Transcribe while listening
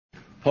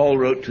Paul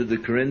wrote to the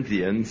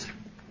Corinthians,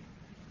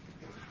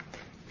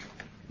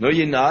 "Know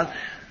ye not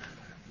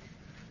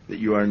that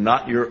you are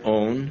not your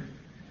own?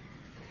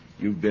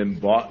 You've been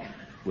bought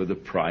with a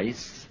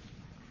price.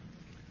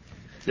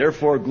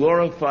 Therefore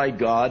glorify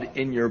God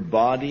in your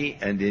body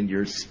and in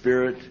your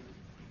spirit,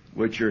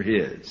 which are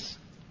His."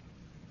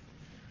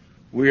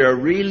 We are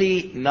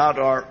really not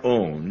our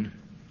own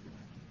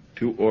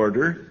to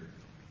order,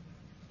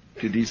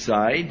 to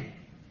decide,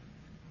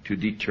 to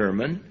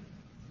determine.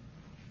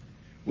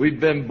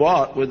 We've been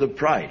bought with a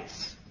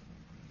price.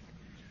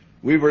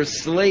 We were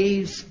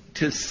slaves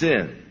to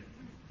sin.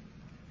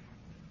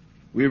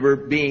 We were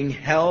being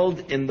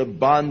held in the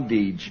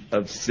bondage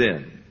of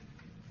sin.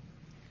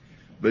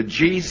 But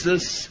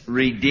Jesus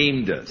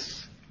redeemed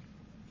us.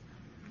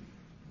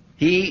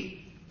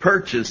 He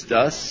purchased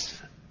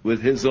us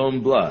with His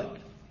own blood,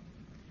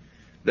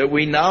 that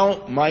we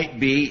now might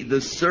be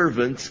the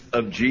servants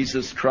of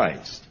Jesus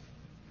Christ.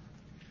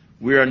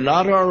 We are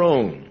not our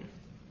own.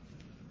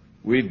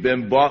 We've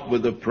been bought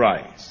with a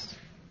price.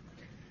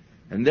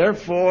 And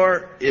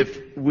therefore,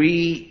 if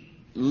we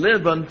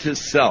live unto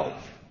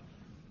self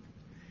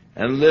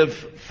and live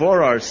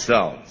for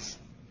ourselves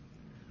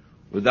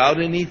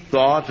without any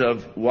thought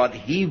of what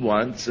He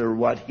wants or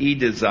what He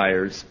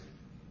desires,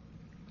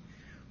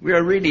 we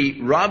are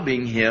really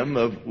robbing Him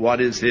of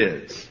what is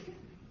His.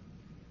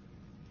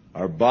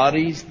 Our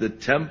bodies, the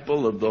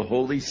temple of the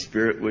Holy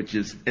Spirit which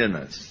is in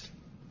us,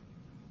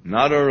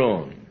 not our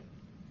own.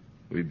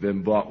 We've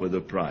been bought with a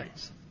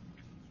price.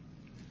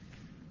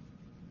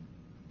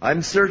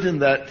 I'm certain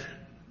that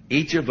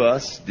each of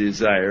us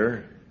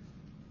desire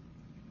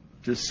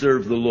to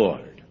serve the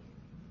Lord.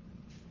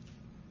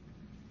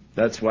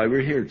 That's why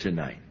we're here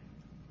tonight.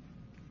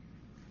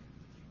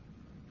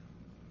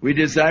 We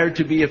desire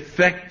to be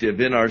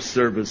effective in our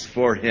service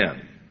for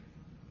Him.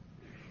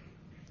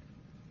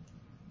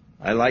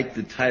 I like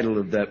the title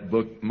of that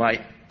book,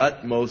 My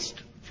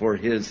Utmost for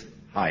His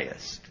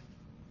Highest.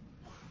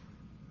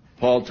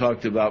 Paul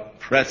talked about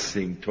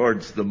pressing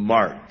towards the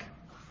mark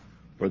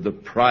for the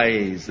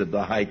prize of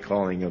the high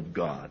calling of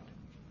God.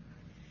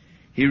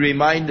 He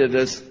reminded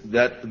us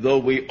that though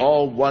we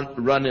all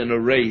run in a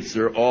race,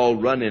 or all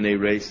run in a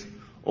race,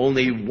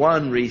 only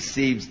one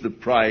receives the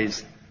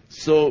prize,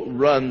 so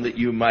run that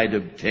you might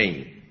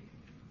obtain.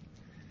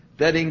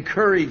 That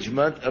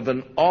encouragement of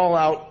an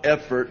all-out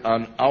effort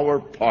on our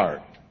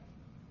part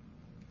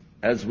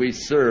as we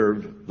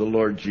serve the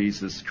Lord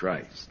Jesus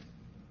Christ.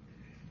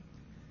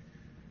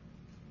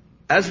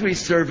 As we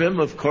serve Him,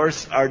 of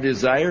course, our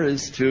desire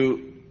is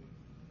to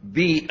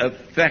be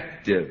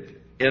effective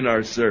in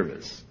our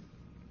service.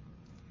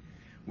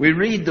 We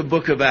read the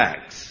book of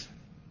Acts.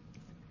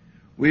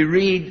 We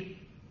read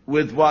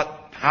with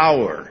what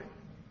power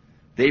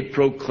they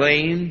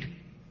proclaimed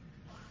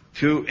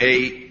to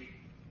a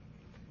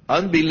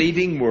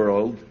unbelieving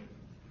world.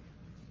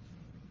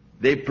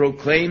 They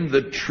proclaimed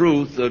the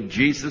truth of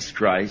Jesus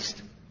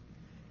Christ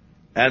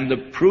and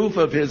the proof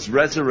of His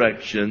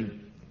resurrection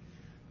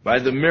by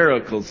the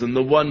miracles and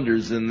the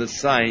wonders and the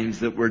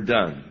signs that were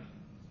done.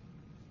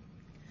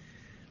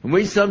 And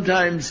we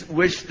sometimes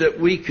wish that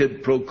we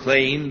could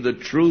proclaim the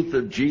truth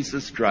of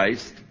Jesus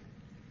Christ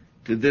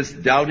to this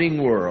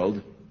doubting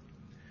world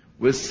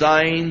with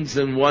signs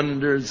and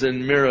wonders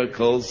and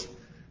miracles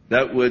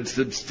that would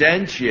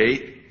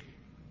substantiate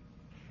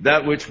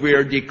that which we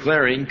are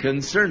declaring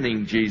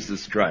concerning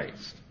Jesus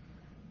Christ.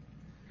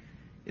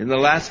 In the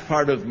last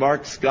part of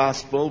Mark's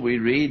gospel, we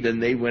read,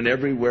 "And they went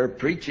everywhere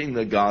preaching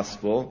the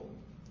gospel,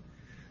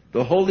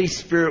 the Holy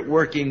Spirit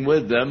working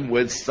with them,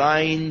 with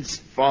signs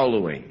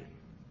following."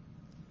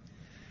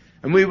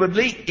 And we would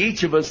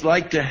each of us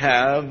like to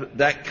have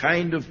that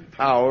kind of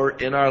power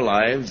in our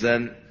lives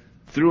and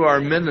through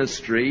our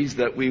ministries,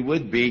 that we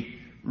would be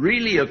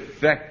really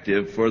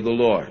effective for the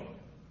Lord.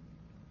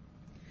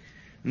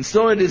 And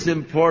so it is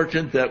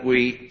important that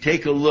we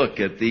take a look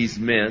at these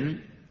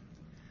men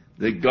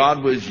that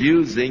God was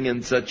using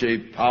in such a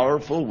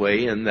powerful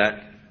way in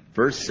that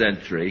first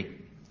century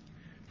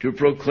to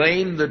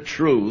proclaim the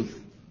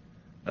truth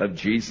of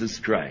Jesus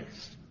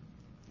Christ.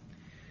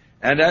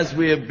 And as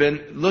we have been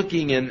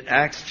looking in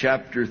Acts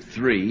chapter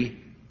 3,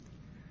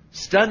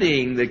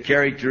 studying the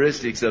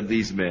characteristics of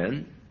these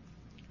men,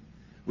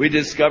 we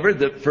discovered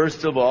that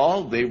first of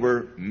all, they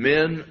were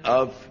men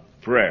of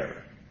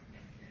prayer.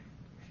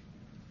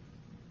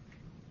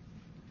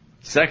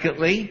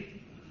 Secondly,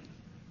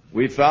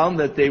 we found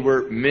that they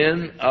were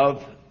men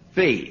of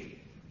faith.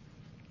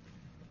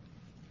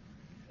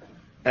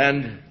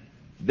 And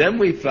then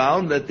we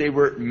found that they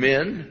were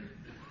men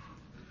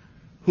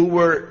who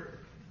were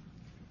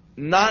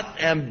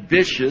not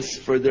ambitious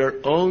for their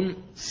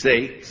own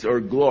sakes or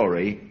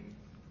glory,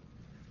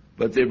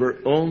 but they were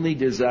only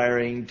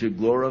desiring to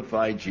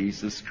glorify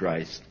Jesus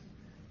Christ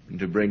and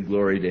to bring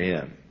glory to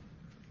Him.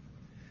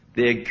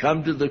 They had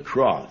come to the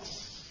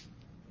cross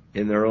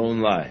in their own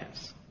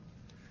lives.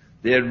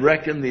 They had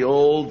reckoned the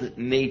old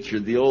nature,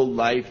 the old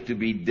life to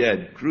be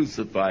dead,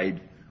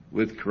 crucified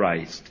with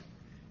Christ,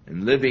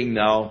 and living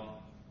now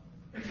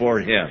for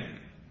Him.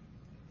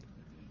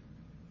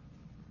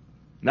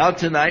 Now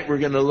tonight we're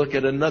going to look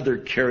at another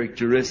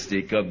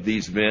characteristic of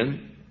these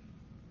men.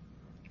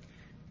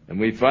 And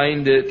we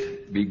find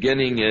it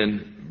beginning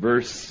in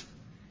verse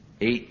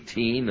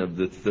 18 of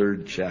the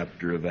 3rd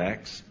chapter of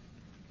Acts.